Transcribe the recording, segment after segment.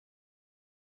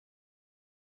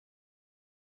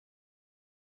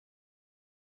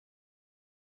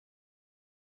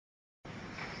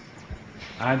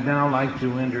I'd now like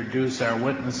to introduce our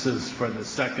witnesses for the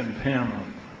second panel.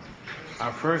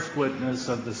 Our first witness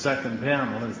of the second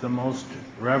panel is the Most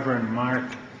Reverend Mark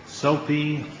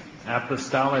Sopi,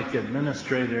 Apostolic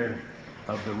Administrator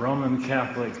of the Roman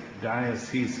Catholic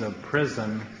Diocese of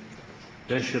Prison.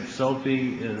 Bishop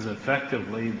Sopi is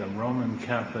effectively the Roman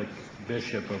Catholic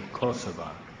Bishop of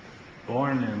Kosova.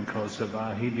 Born in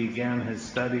Kosova, he began his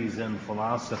studies in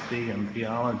philosophy and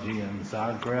theology in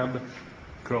Zagreb,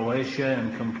 Croatia,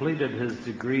 and completed his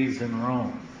degrees in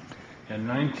Rome. In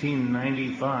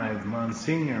 1995,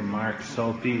 Monsignor Mark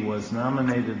Sopi was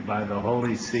nominated by the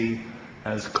Holy See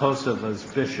as Kosovo's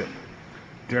bishop.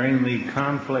 During the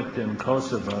conflict in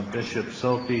Kosovo, Bishop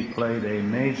Sopi played a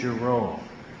major role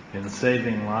in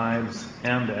saving lives,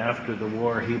 and after the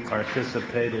war he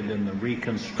participated in the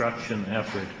reconstruction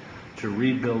effort to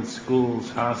rebuild schools,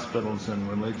 hospitals, and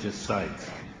religious sites.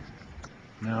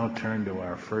 Now turn to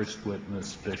our first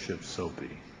witness, Bishop Sopi.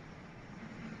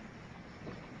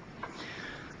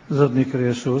 Zotni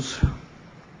Kryesus,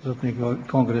 zotni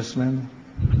Kongressmen,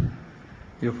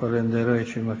 ju falenderoj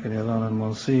që më keni dhënë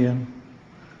mundësinë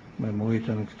me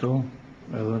mujtën këtu,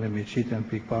 edhe unë mi qitën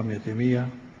pikpamjet e mia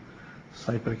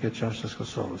sa I përket çështjes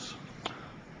Kosovës.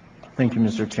 Thank you,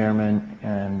 Mr. Chairman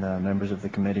and members of the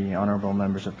committee, honorable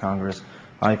members of Congress.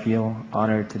 I feel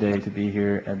honored today to be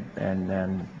here,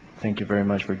 and thank you very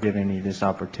much for giving me this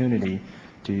opportunity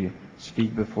to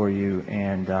speak before you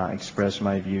and express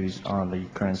my views on the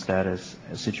current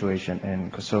situation in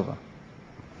Kosovo.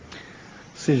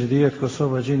 Siç dihet,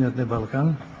 Kosova gjendet në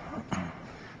Ballkan,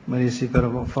 me një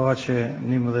sipërfaqe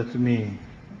 11,000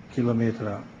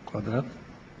 kilometra kvadrat.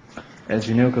 As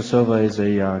you know, Kosovo is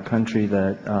a country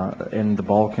that in the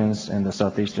Balkans and the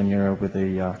southeastern Europe with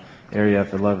a area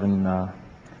of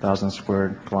 11,000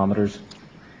 square kilometers.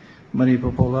 Me një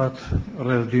popullat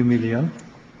rreth 2 milion.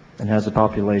 And has a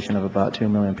population of about 2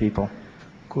 million people.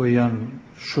 Ku janë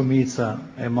shumica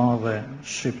e madhe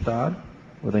shqiptar,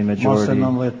 with a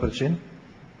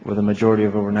majority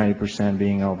of over 90%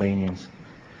 being Albanians.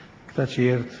 Këta që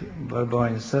jertë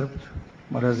bërbajnë sërbët,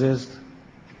 marazest,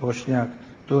 bosnjak,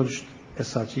 turqt, e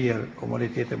saqirë,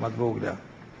 komunitete më të vogla.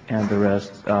 And the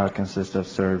rest consist of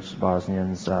Serbs,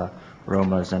 Bosnians,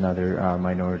 Romas, and other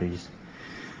minorities.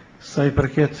 Sa I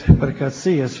përket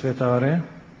përkatësisë fetare,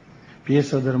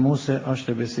 pjesa dërmuese është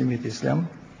e besimit islam.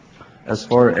 As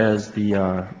far as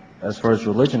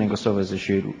religion in Kosovo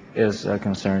is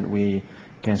concerned, we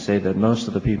can say that most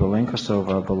of the people in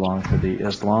Kosovo belong to the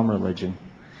Islam religion.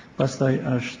 Pastaj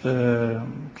është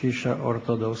kisha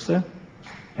ortodokse.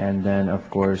 And then, of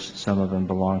course, some of them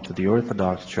belong to the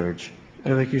Orthodox Church.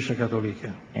 Edhe kisha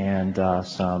katolike. And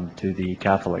some to the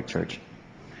Catholic Church.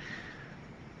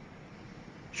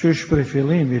 Qysh për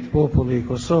fillimit populli I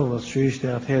Kosovës, që ishte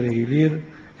atëherë I lirë,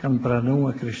 kanë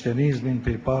pranuar krishterizmin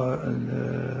për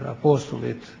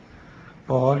apostollit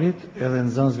Paulit edhe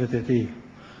nxënësve të tij.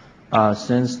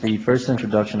 Since the first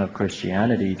introduction of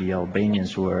Christianity, the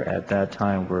Albanians who were at that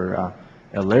time were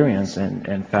Illyrians, and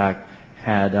in fact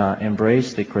had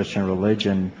embraced the Christian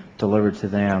religion delivered to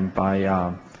them by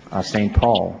St.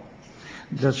 Paul.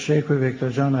 Gjatë shekujve këto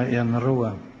gjëra janë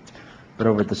rrua. But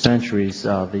over the centuries,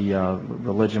 the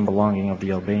religion belonging of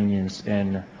the Albanians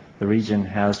in the region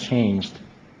has changed.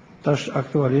 Tash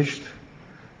aktualisht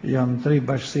janë 3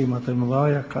 bashkësime të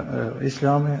mëdha,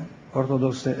 islame,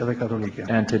 ortodokse edhe katolike.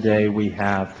 And today we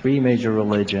have 3 major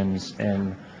religions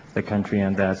in the country,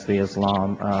 and that's the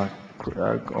Islam,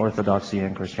 Orthodoxy,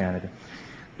 and Christianity.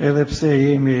 Edhe pse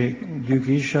jemi 2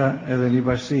 kisha edhe një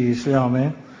bashkësi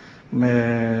islame me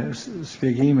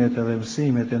shpjegimet edhe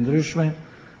mësimet e ndryshme,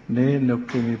 ne nuk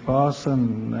kemi pasën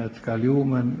të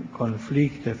kaluamën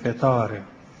konflikte fetare.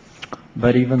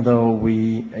 But even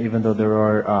though there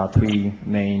are 3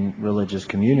 main religious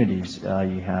communities,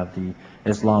 you have the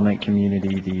Islamic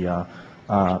community, the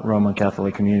Roman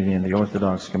Catholic community, and the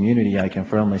Orthodox community, I can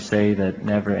firmly say that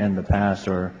never in the past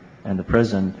or in the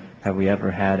present have we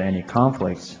ever had any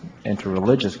conflicts,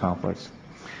 interreligious conflicts.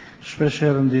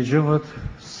 Shpeshherë ndigjohet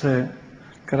se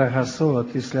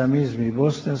krahasohet islamizmi I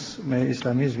Bosnjës me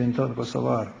islamizmin ton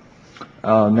kosovar.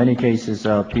 Many cases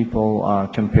people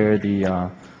compare the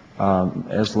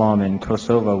Islam in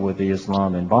Kosovo with the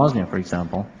Islam in Bosnia, for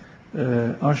example.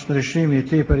 Është ndryshimi I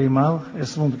tepër I madh, e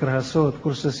s'mund të krahasohet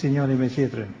kurse si njëri me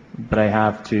tjetrin. But I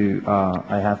have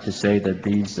to say that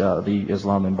the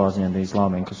Islam in Bosnia and the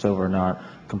Islam in Kosovo are not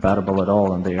compatible at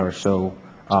all, and they are so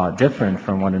different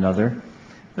from one another.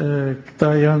 Këta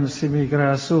janë si mi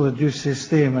krahasohet 2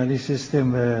 sisteme, një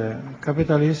sistem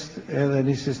kapitalist edhe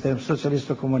një sistem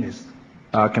socialist o komunist.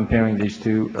 Comparing these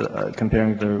two,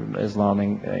 comparing the Islam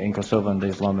in Kosovo and the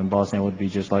Islam in Bosnia would be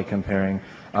just like comparing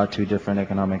two different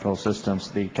economical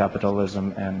systems, the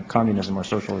capitalism and communism or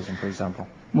socialism, for example.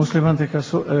 Muslimanët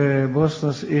e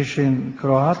Bosnës ishin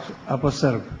kroat apo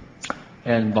serb?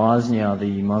 In Bosnia,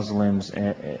 the Muslims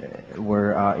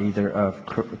were either of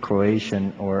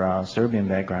Croatian or Serbian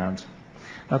backgrounds.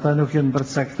 Ata nuk janë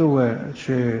përcaktuar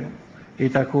që I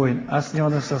takojnë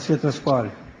asnjënës as tjetrës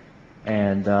palë.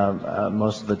 And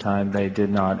most of the time they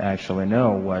did not actually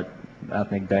know what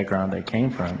ethnic background they came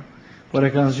from. Por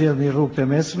e kanë zgjedhur një rrugë të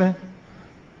mesme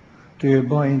të e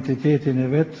bëjnë entitetin e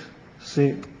vet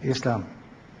si Islam.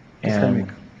 Islamic.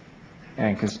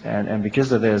 And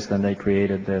because of this, then they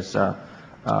created this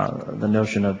the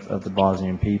notion of the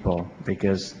Bosnian people,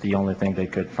 because the only thing they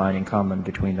could find in common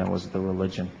between them was the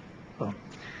religion.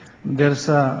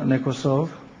 Ndërsa në Kosovë,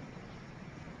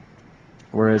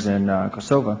 whereas in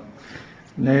Kosovo,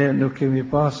 ne nuk kemi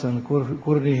pasën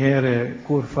kur një herë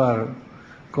kur farë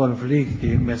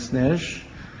konflikti mes nesh,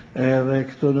 edhe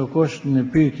këtu nuk është në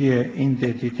pyetje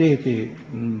identiteti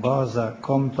në baza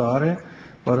kombëtare,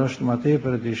 por është më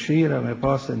tepër dëshira me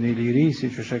pasën një liri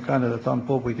siç e kanë edhe tanë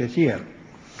popujt e tjerë.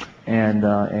 And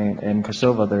in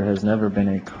Kosovo, there has never been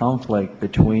a conflict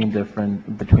between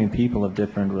people of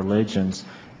different religions,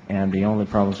 and the only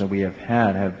problems that we have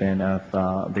had have been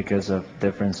because of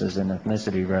differences in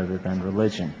ethnicity rather than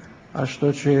religion.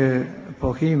 Ashtu që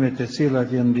pohimet e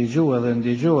cilat janë ndigjuar dhe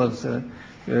ndigjohen se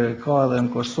ka edhe në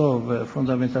Kosovë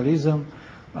fundamentalizëm,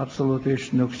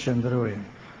 absolutisht nuk qëndrojnë.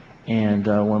 And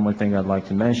one more thing I'd like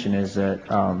to mention is that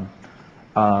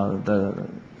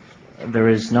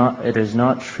it is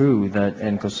not true that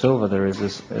in Kosovo there is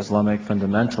this Islamic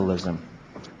fundamentalism.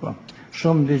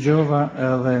 Shumë dëgjova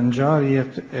edhe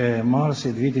ngjarjet e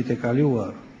marsit vitit e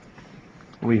kaluar.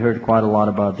 We heard quite a lot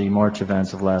about the March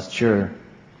events of last year.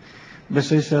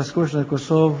 Besoj se askush në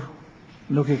Kosovë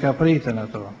nuk I ka pritën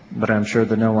ato. But I'm sure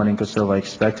that no one in Kosovo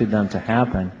expected them to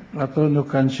happen. Ato nuk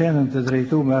kanë qenë të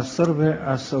drejtuar as serbe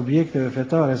as objekteve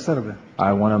fetare serbe.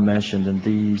 I want to mention that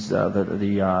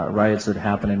the riots that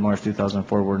happened in March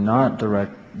 2004 were not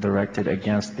directed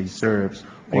against the Serbs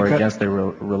or against their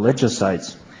religious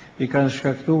sites. I kanë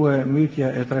shkaktuar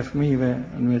mytja e 3 fëmijëve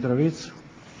në Mitrovic.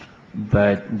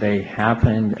 But they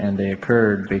happened and they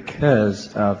occurred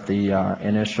because of the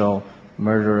initial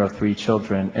murder of 3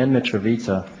 children in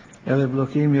Mitrovica. Edhe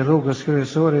blokimi rrugës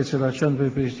kryesore e cila qëndron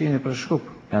për Prishtinë për Shkup.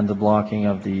 And the blocking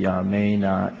of the main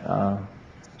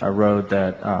road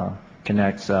that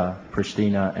connects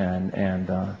Pristina and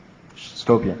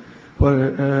Skopje. Por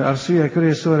arsyeja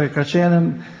kryesore ka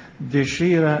qenë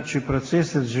dëshira që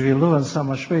proceset zhvillohen sa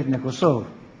më shpejt në Kosovë.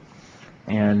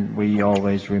 And we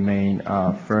always remain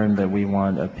firm that we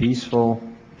want a peaceful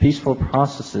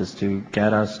processes to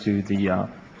get us to the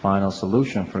final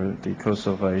solution for the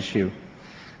Kosovo issue.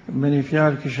 Me një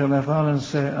fjalë kisha me thënë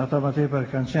se ata më tepër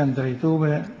kanë qenë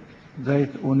drejtuar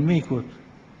drejt unmikut,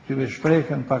 të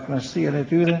shprehën pakënaqësinë e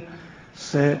tyre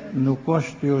se nuk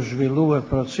është të zhvilluar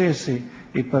procesi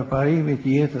I përparimit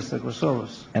jetës të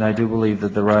Kosovës. And I do believe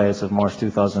that the riots of March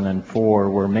 2004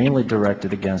 were mainly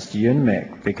directed against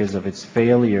UNMIC because of its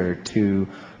failure to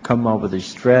come up with a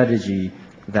strategy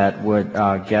that would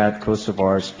get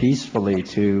Kosovars peacefully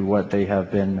to what they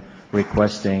have been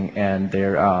requesting and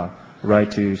their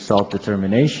right to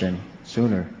self-determination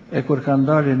sooner. E kur kanë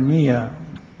dalën mia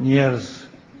njerëz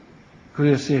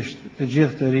kryesisht të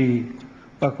gjithë të ri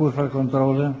pa kurrë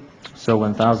kontrole. So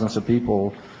when thousands of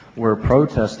people were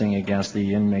protesting against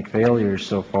the UNMIC failures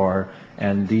so far,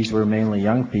 and these were mainly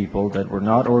young people that were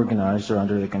not organized or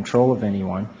under the control of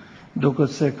anyone. Duket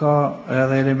se ka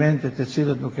edhe elemente të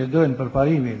cilët nuk e dojnë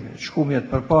përparimin, shkumjet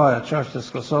përpara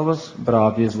çështës Kosovës. But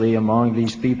obviously among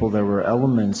these people there were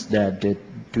elements that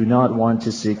do not want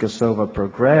to see Kosovo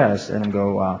progress and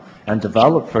go and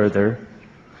develop further.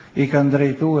 I kanë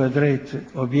drejtuar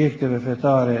drejt objekteve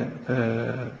fetare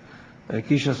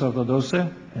Kishës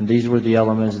Ortodokse. And these were the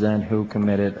elements then who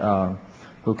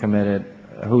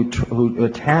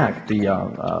attacked the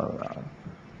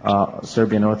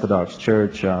Serbian Orthodox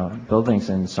Church buildings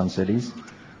in some cities.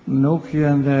 Nuk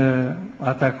janë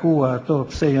atakuar ato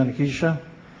pse janë kisha.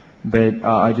 But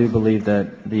I do believe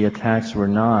that the attacks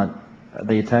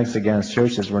against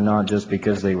churches were not just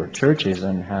because they were churches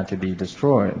and had to be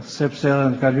destroyed. Sepse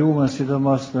janë kaluar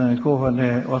sidomos në kohën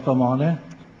e Otomane.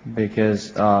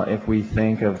 Because if we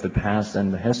think of the past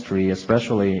and the history,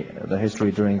 especially the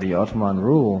history during the Ottoman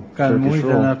rule, Turkish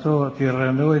rule,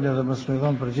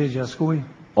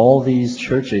 all these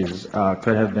churches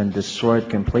could have been destroyed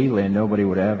completely and nobody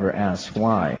would ever ask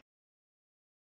why.